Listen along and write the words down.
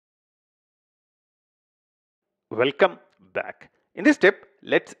Welcome back. In this step,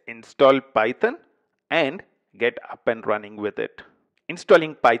 let's install Python and get up and running with it.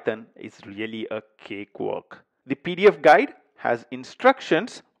 Installing Python is really a cakewalk. The PDF guide has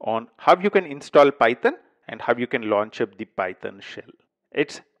instructions on how you can install Python and how you can launch up the Python shell.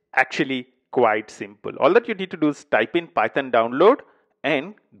 It's actually quite simple. All that you need to do is type in Python download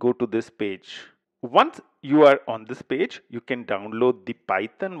and go to this page. Once you are on this page, you can download the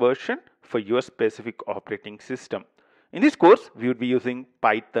Python version for your specific operating system. In this course, we would be using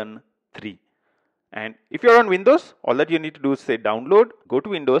Python 3. And if you're on Windows, all that you need to do is say download, go to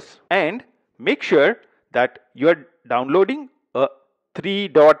Windows and make sure that you are downloading a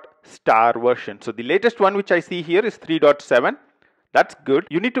 3.star version. So the latest one which I see here is 3.7. That's good.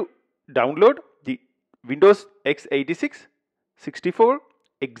 You need to download the Windows x86 64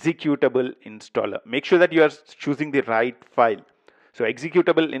 executable installer. Make sure that you are choosing the right file. So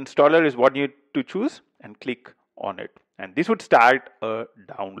executable installer is what you need to choose and click on it. And this would start a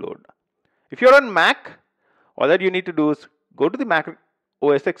download. If you're on Mac, all that you need to do is go to the Mac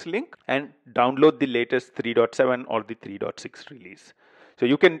OS X link and download the latest 3.7 or the 3.6 release. So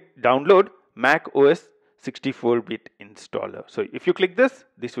you can download Mac OS 64-bit installer. So if you click this,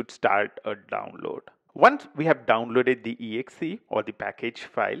 this would start a download. Once we have downloaded the exe or the package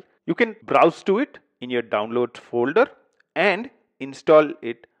file, you can browse to it in your downloads folder and install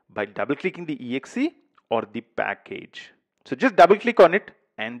it by double clicking the exe or the package. So just double click on it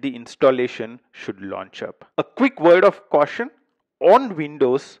and the installation should launch up. A quick word of caution, on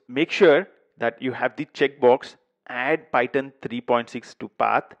Windows, make sure that you have the checkbox add Python 3.6 to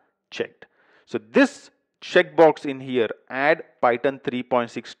path checked. So this checkbox in here, add Python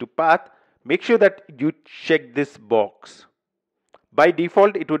 3.6 to path, make sure that you check this box. By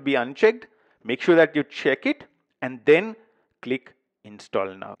default, it would be unchecked. Make sure that you check it and then click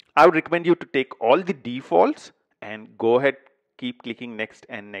install now. I would recommend you to take all the defaults and go ahead, keep clicking next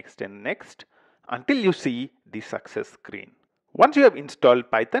and next and next until you see the success screen. Once you have installed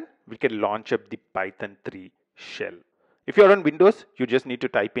Python, we can launch up the Python 3 shell. If you're on Windows, you just need to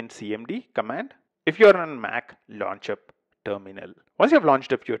type in cmd command. If you're on Mac, launch up terminal. Once you have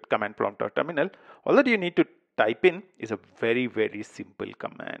launched up your command prompt or terminal, all that you need to type in is a very simple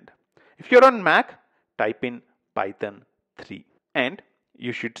command. If you're on Mac, type in Python 3 and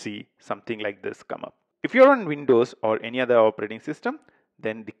you should see something like this come up. If you're on Windows or any other operating system,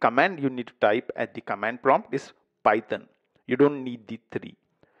 then the command you need to type at the command prompt is Python. You don't need the 3.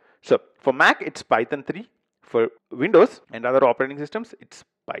 So for Mac, it's Python 3. For Windows and other operating systems, it's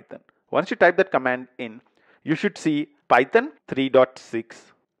Python. Once you type that command in, you should see Python 3.6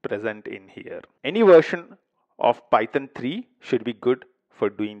 present in here. Any version of Python 3 should be good for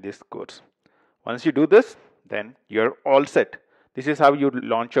doing this course. Once you do this, then you're all set. This is how you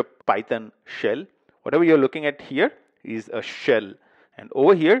launch a Python shell. Whatever you're looking at here is a shell. And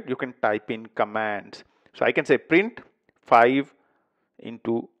over here, you can type in commands. So I can say print 5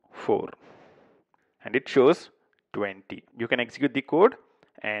 into 4. And it shows 20. You can execute the code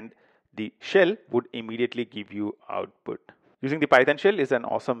and the shell would immediately give you output. Using the Python shell is an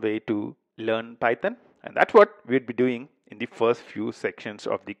awesome way to learn Python, and that's what we'd be doing in the first few sections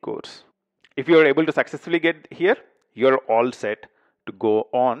of the course. If you're able to successfully get here, you're all set to go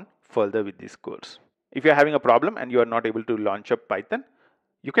on further with this course. If you're having a problem and you're not able to launch up Python,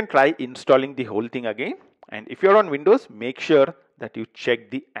 you can try installing the whole thing again. And if you're on Windows, make sure that you check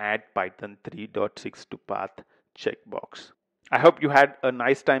the add Python 3.6 to path checkbox. I hope you had a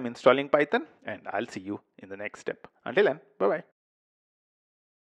nice time installing Python, and I'll see you in the next step. Until then, bye-bye.